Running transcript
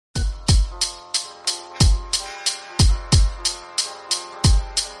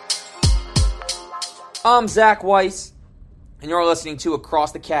I'm Zach Weiss, and you're listening to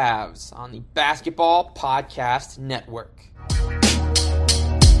Across the Cavs on the Basketball Podcast Network. Good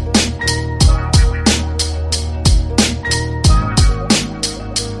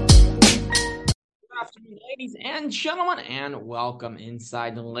afternoon, ladies and gentlemen, and welcome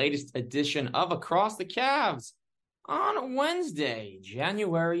inside the latest edition of Across the Cavs. On Wednesday,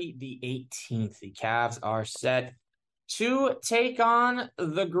 January the 18th, the Cavs are set to take on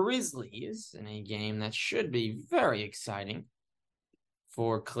the Grizzlies in a game that should be very exciting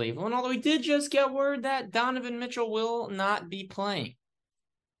for Cleveland, although we did just get word that Donovan Mitchell will not be playing.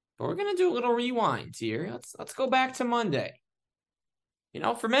 But we're going to do a little rewind here. Let's go back to Monday.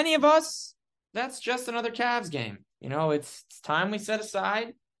 For many of us, that's just another Cavs game. It's time we set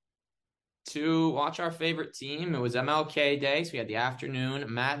aside to watch our favorite team. It was MLK Day, so we had the afternoon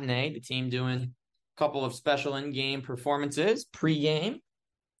matinee, the team doing couple of special in-game performances pre-game,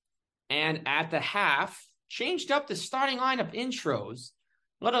 and at the half changed up the starting lineup intros.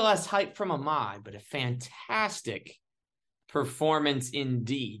 A little less hype from Ahmad, but a fantastic performance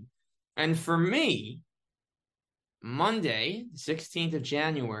indeed. And for me, Monday, 16th of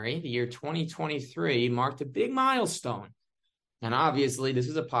January, the year 2023, marked a big milestone. And obviously, this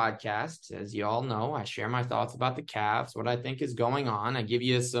is a podcast. As you all know, I share my thoughts about the Cavs, what I think is going on. I give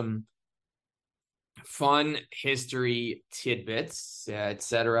you some fun history tidbits,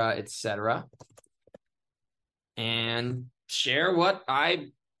 etc., and share what I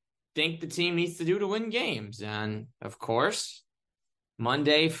think the team needs to do to win games. And of course,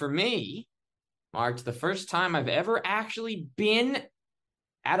 Monday for me marked the first time I've ever actually been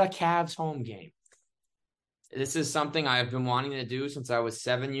at a Cavs home game. This is something I've been wanting to do since I was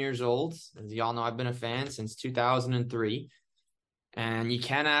 7 years old. As y'all know, I've been a fan since 2003. And you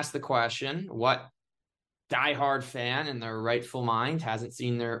can ask the question, what diehard fan in their rightful mind hasn't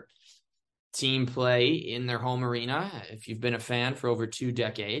seen their team play in their home arena if you've been a fan for over 2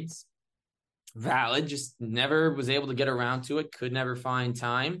 decades? Valid, just never was able to get around to it, could never find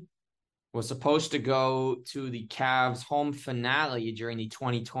time. Was supposed to go to the Cavs home finale during the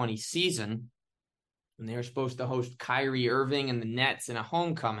 2020 season, and they were supposed to host Kyrie Irving and the Nets in a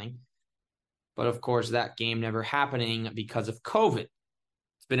homecoming. But of course, that game never happening because of COVID.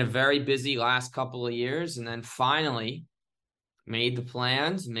 It's been a very busy last couple of years, and then finally made the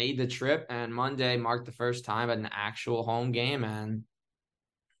plans, made the trip, and Monday marked the first time at an actual home game. And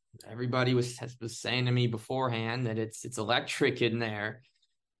everybody was saying to me beforehand that it's electric in there.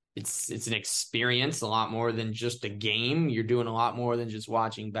 It's an experience, a lot more than just a game. You're doing a lot more than just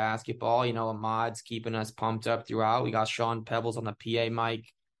watching basketball. Ahmad's keeping us pumped up throughout. We got Sean Pebbles on the PA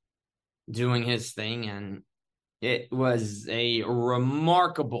mic doing his thing, and it was a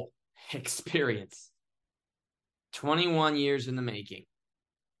remarkable experience. 21 years in the making,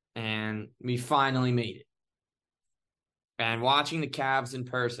 and we finally made it. And watching the Cavs in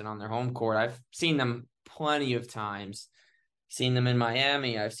person on their home court, I've seen them plenty of times. Seen them in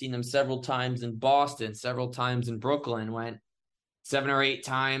Miami. I've seen them several times in Boston, several times in Brooklyn. Went 7 or 8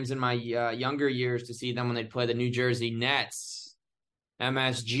 times in my younger years to see them when they'd play the New Jersey Nets,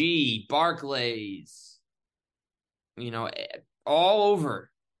 MSG, Barclays, all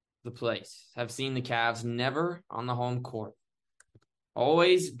over the place. Have seen the Cavs, never on the home court.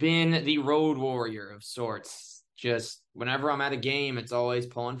 Always been the road warrior of sorts. Just whenever I'm at a game, it's always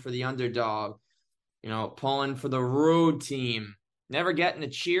pulling for the underdog. Pulling for the road team, never getting to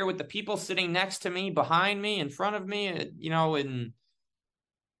cheer with the people sitting next to me, behind me, in front of me, and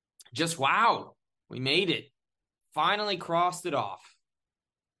just, wow, we made it. Finally crossed it off.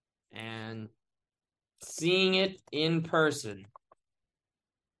 And seeing it in person,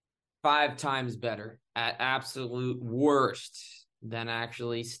 5 times better at absolute worst than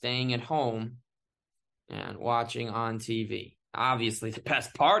actually staying at home and watching on TV. Obviously, the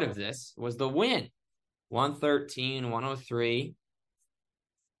best part of this was the win. 113-103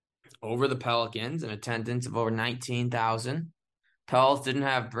 over the Pelicans, an attendance of over 19,000. Pels didn't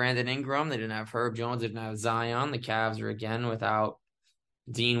have Brandon Ingram. They didn't have Herb Jones. They didn't have Zion. The Cavs are again without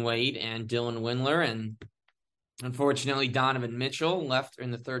Dean Wade and Dylan Windler. And unfortunately, Donovan Mitchell left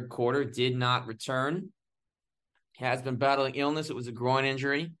in the third quarter, did not return. He has been battling illness. It was a groin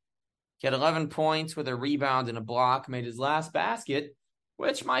injury. He had 11 points with a rebound and a block, made his last basket,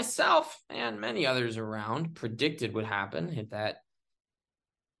 which myself and many others around predicted would happen. Hit that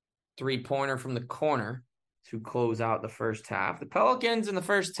 3-pointer from the corner to close out the first half. The Pelicans in the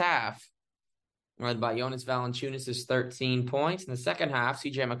first half, led by Jonas Valanciunas' 13 points. In the second half,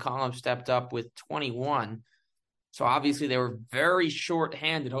 C.J. McCollum stepped up with 21. So obviously they were very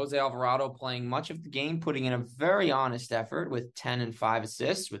short-handed. Jose Alvarado playing much of the game, putting in a very honest effort with 10 and 5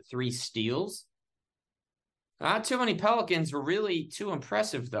 assists with 3 steals. Not too many Pelicans were really too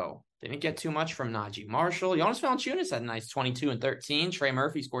impressive, though. They didn't get too much from Najee Marshall. Jonas Valanciunas had a nice 22 and 13. Trey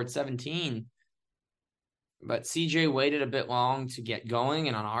Murphy scored 17. But CJ waited a bit long to get going.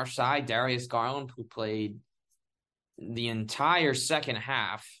 And on our side, Darius Garland, who played the entire second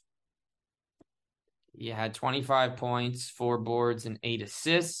half, he had 25 points, 4 boards, and 8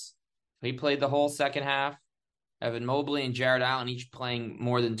 assists. He played the whole second half. Evan Mobley and Jared Allen each playing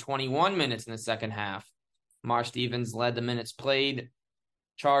more than 21 minutes in the second half. Mar Stevens led the minutes played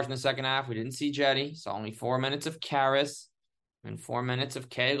charge in the second half. We didn't see Jetty. Saw only 4 minutes of Karras and 4 minutes of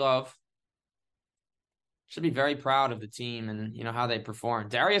K-Love. Should be very proud of the team and how they performed.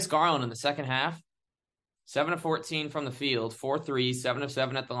 Darius Garland in the second half, 7 of 14 from the field, 4 threes, 7 of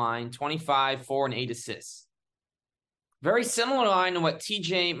 7 at the line, 25, 4, and 8 assists. Very similar line to what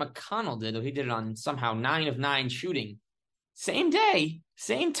TJ McConnell did, though he did it on somehow 9 of 9 shooting. Same day,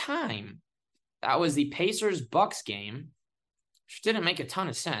 same time. That was the Pacers-Bucks game, which didn't make a ton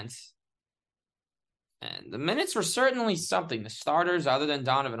of sense. And the minutes were certainly something. The starters, other than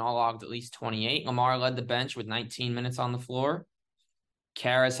Donovan, all logged at least 28. Lamar led the bench with 19 minutes on the floor.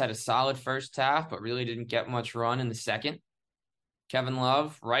 Karras had a solid first half, but really didn't get much run in the second. Kevin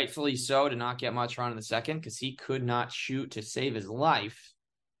Love, rightfully so, did not get much run in the second because he could not shoot to save his life.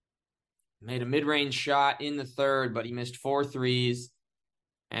 Made a mid-range shot in the third, but he missed 4 threes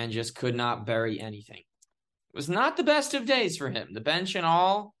and just could not bury anything. It was not the best of days for him. The bench and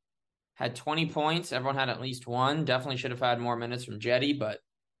all had 20 points. Everyone had at least one. Definitely should have had more minutes from Jetty, but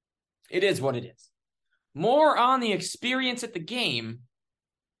it is what it is. More on the experience at the game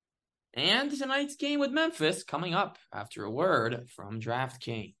and tonight's game with Memphis coming up after a word from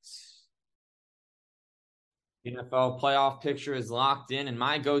DraftKings. The NFL playoff picture is locked in, and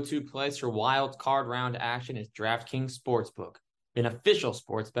my go-to place for wild card round action is DraftKings Sportsbook, an official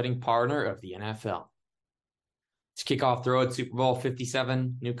sports betting partner of the NFL. To kick off the road Super Bowl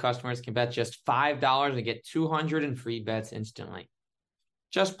 57, new customers can bet just $5 and get 200 in free bets instantly.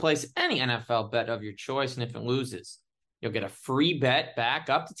 Just place any NFL bet of your choice, and if it loses, you'll get a free bet back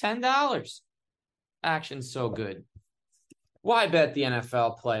up to $10. Action's so good. Why bet the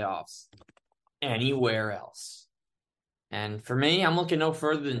NFL playoffs anywhere else? And for me, I'm looking no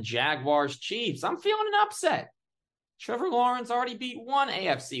further than Jaguars Chiefs. I'm feeling an upset. Trevor Lawrence already beat one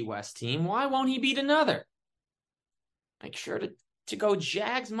AFC West team. Why won't he beat another? Make sure to go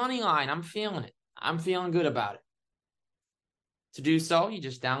Jags money line. I'm feeling it. I'm feeling good about it. To do so, you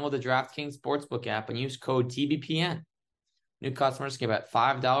just download the DraftKings Sportsbook app and use code TBPN. New customers can bet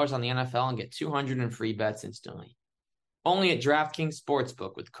 $5 on the NFL and get 200 in free bets instantly. Only at DraftKings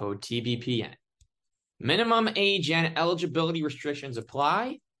Sportsbook with code TBPN. Minimum age and eligibility restrictions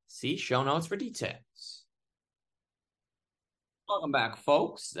apply. See show notes for details. Welcome back,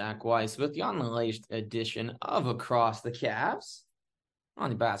 folks. Zach Weiss with you on the latest edition of Across the Cavs on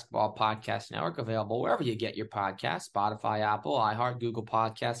the Basketball Podcast Network, available wherever you get your podcasts, Spotify, Apple, iHeart, Google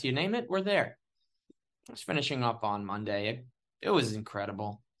Podcasts, you name it, we're there. I was finishing up on Monday. It was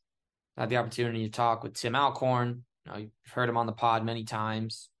incredible. I had the opportunity to talk with Tim Alcorn. You've heard him on the pod many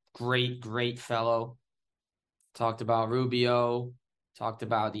times. Great fellow. Talked about Rubio, talked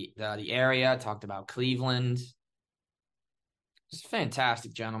about the area, talked about Cleveland. Just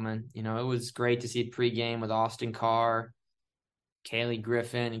fantastic, gentlemen. It was great to see a pregame with Austin Carr, Kaylee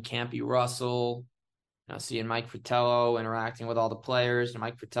Griffin, and Campy Russell. Seeing Mike Fratello interacting with all the players, and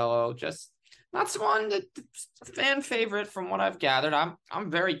Mike Fratello just not someone that's a fan favorite from what I've gathered.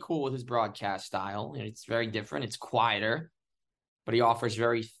 I'm very cool with his broadcast style. It's very different. It's quieter, but he offers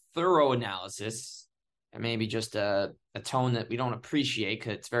very thorough analysis and maybe just a tone that we don't appreciate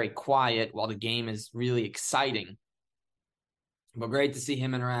because it's very quiet while the game is really exciting. But great to see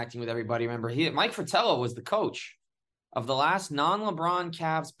him interacting with everybody. Remember, Mike Fratello was the coach of the last non-LeBron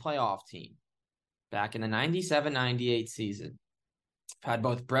Cavs playoff team back in the 97-98 season. I've had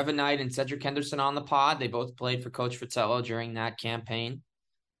both Brevin Knight and Cedric Henderson on the pod. They both played for Coach Fratello during that campaign.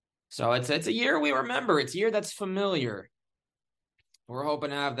 So it's a year we remember. It's a year that's familiar. We're hoping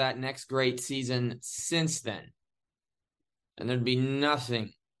to have that next great season since then. And there'd be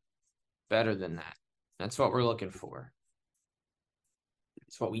nothing better than that. That's what we're looking for.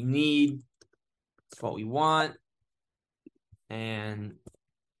 It's what we need. It's what we want. And,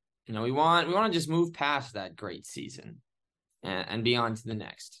 we want to just move past that great season and be on to the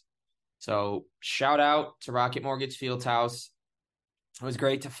next. So shout out to Rocket Mortgage Fieldhouse. It was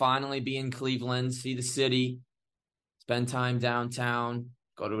great to finally be in Cleveland, see the city, spend time downtown,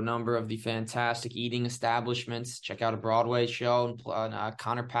 go to a number of the fantastic eating establishments, check out a Broadway show in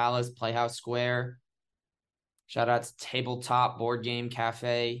Connor Palace, Playhouse Square. Shout out to Tabletop Board Game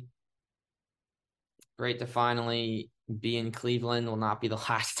Cafe. Great to finally be in Cleveland. Will not be the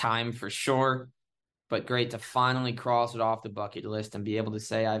last time for sure, but great to finally cross it off the bucket list and be able to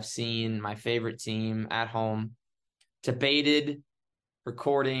say I've seen my favorite team at home. Debated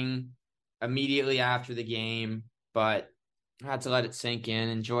recording immediately after the game, but I had to let it sink in,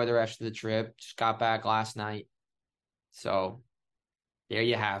 enjoy the rest of the trip. Just got back last night. So there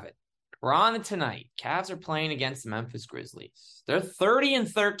you have it. We're on to tonight. Cavs are playing against the Memphis Grizzlies. They're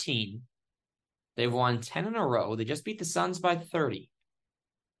 30-13. They've won 10 in a row. They just beat the Suns by 30.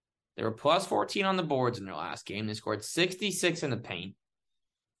 They were plus 14 on the boards in their last game. They scored 66 in the paint.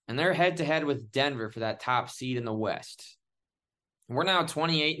 And they're head-to-head with Denver for that top seed in the West. We're now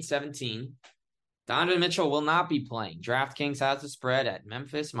 28-17. Donovan Mitchell will not be playing. DraftKings has the spread at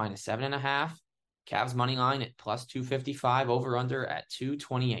Memphis minus 7.5. Cavs money line at plus 255, over under at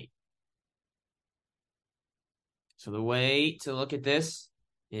 228. So the way to look at this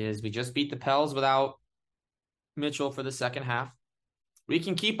is we just beat the Pels without Mitchell for the second half. We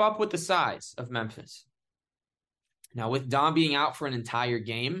can keep up with the size of Memphis. Now, with Dom being out for an entire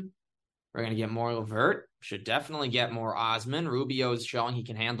game, we're going to get more LeVert. Should definitely get more Osman. Rubio's showing he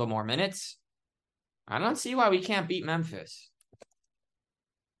can handle more minutes. I don't see why we can't beat Memphis.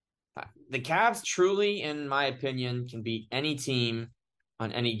 The Cavs truly, in my opinion, can beat any team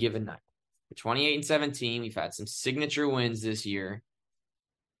on any given night. We're 28-17. We've had some signature wins this year,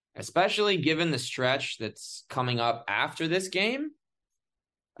 especially given the stretch that's coming up after this game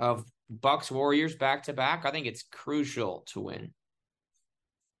of Bucks Warriors back-to-back. I think it's crucial to win.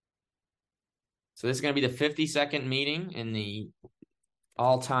 So this is going to be the 52nd meeting in the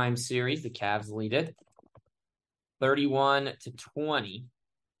all-time series. The Cavs lead it 31-20.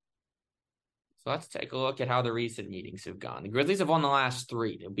 So let's take a look at how the recent meetings have gone. The Grizzlies have won the last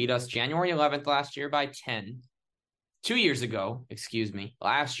 3. They beat us January 11th last year by 10. 2 years ago,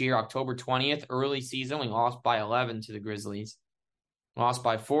 last year, October 20th, early season, we lost by 11 to the Grizzlies. Lost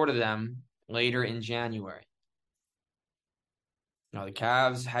by 4 to them later in January. Now, the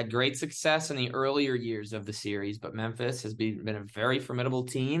Cavs had great success in the earlier years of the series, but Memphis has been a very formidable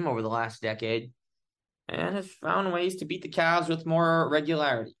team over the last decade and has found ways to beat the Cavs with more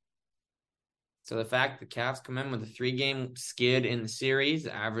regularity. So the fact the Cavs come in with a 3-game skid in the series,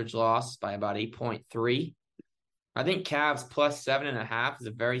 average loss by about 8.3. I think Cavs plus 7.5 is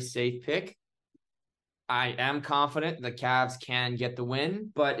a very safe pick. I am confident the Cavs can get the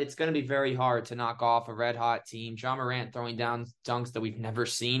win, but it's going to be very hard to knock off a red-hot team. Ja Morant throwing down dunks that we've never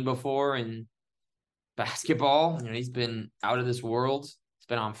seen before in basketball. He's been out of this world. He's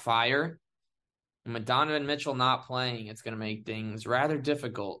been on fire. And with Donovan Mitchell not playing, it's going to make things rather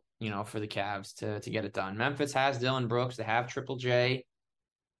difficult, for the Cavs to get it done. Memphis has Dillon Brooks. They have Triple J.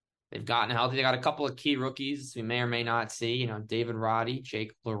 They've gotten healthy. They got a couple of key rookies we may or may not see. David Roddy,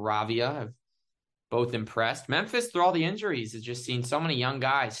 Jake LaRavia have both impressed. Memphis, through all the injuries, has just seen so many young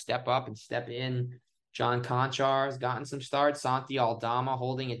guys step up and step in. John Conchar has gotten some starts. Santi Aldama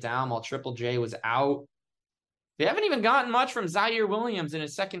holding it down while Triple J was out. They haven't even gotten much from Zaire Williams in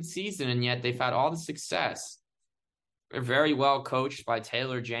his second season, and yet they've had all the success. They're very well coached by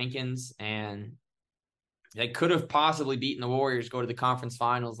Taylor Jenkins, and they could have possibly beaten the Warriors, go to the conference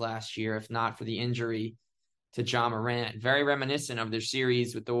finals last year, if not for the injury to Ja Morant. Very reminiscent of their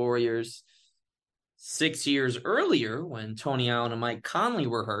series with the Warriors 6 years earlier when Tony Allen and Mike Conley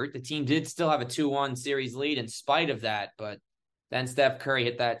were hurt. The team did still have a 2-1 series lead in spite of that, but then Steph Curry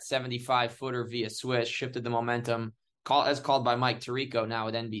hit that 75-footer via swish, shifted the momentum, as called by Mike Tirico now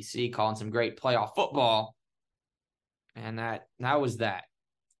with NBC, calling some great playoff football. And that was that.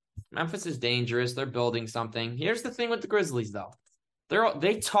 Memphis is dangerous. They're building something. Here's the thing with the Grizzlies, though.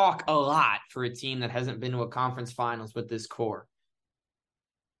 They talk a lot for a team that hasn't been to a conference finals with this core.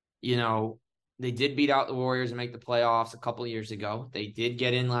 They did beat out the Warriors and make the playoffs a couple of years ago. They did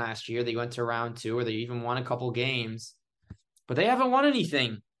get in last year. They went to round 2, or they even won a couple games. But they haven't won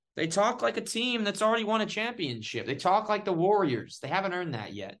anything. They talk like a team that's already won a championship. They talk like the Warriors. They haven't earned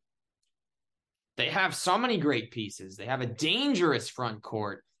that yet. They have so many great pieces. They have a dangerous front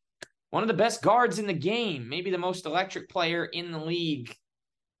court. One of the best guards in the game, maybe the most electric player in the league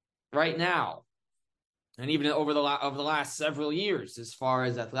right now. And even over the last several years, as far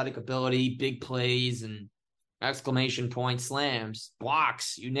as athletic ability, big plays, and exclamation point slams,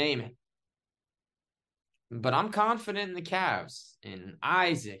 blocks, you name it. But I'm confident in the Cavs, in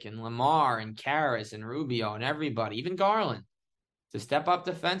Isaac, and Lamar, and Karras, and Rubio, and everybody, even Garland, to step up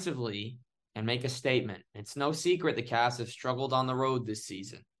defensively and make a statement. It's no secret the Cavs have struggled on the road this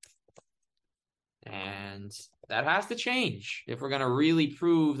season. And that has to change if we're going to really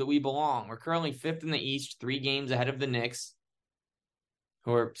prove that we belong. We're currently 5th in the East, 3 games ahead of the Knicks.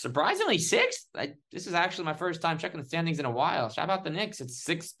 who are surprisingly sixth. This is actually my first time checking the standings in a while. Shout out the Knicks. It's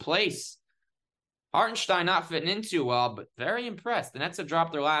sixth place. Hartenstein not fitting in too well, but very impressed. The Nets have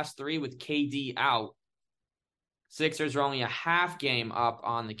dropped their last three with KD out. Sixers are only a half game up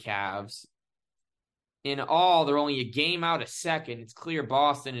on the Cavs. In all, they're only a game out of second. It's clear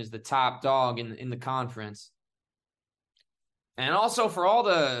Boston is the top dog in the conference. And also for all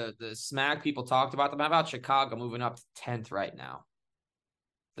the smack people talked about them, how about Chicago moving up to 10th right now?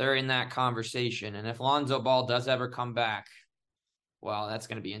 They're in that conversation. And if Lonzo Ball does ever come back, well, that's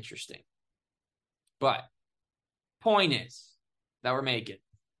going to be interesting. But point is that we're making.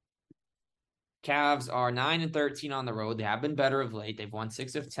 Cavs are 9-13 on the road. They have been better of late. They've won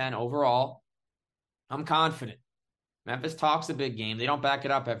 6 of 10 overall. I'm confident. Memphis talks a big game. They don't back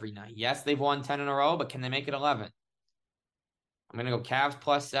it up every night. Yes, they've won 10 in a row, but can they make it 11? I'm going to go Cavs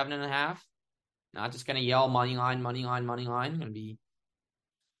plus 7.5. Not just going to yell money line, money line, money line. I'm going to be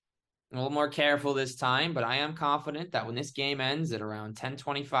a little more careful this time, but I am confident that when this game ends at around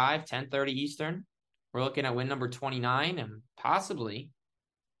 10:25, 10:30 Eastern, we're looking at win number 29 and possibly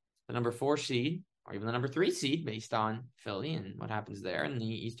the number 4 seed or even the number 3 seed based on Philly and what happens there in the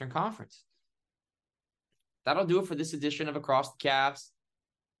Eastern Conference. That'll do it for this edition of Across the Cavs.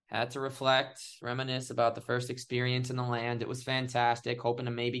 Had to reflect, reminisce about the first experience in the land. It was fantastic. Hoping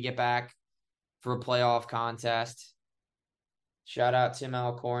to maybe get back for a playoff contest. Shout out Tim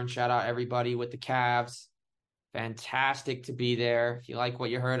Alcorn. Shout out everybody with the Cavs. Fantastic to be there. If you like what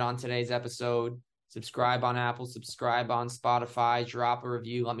you heard on today's episode, subscribe on Apple, subscribe on Spotify, drop a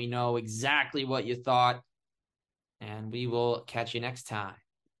review. Let me know exactly what you thought. And we will catch you next time.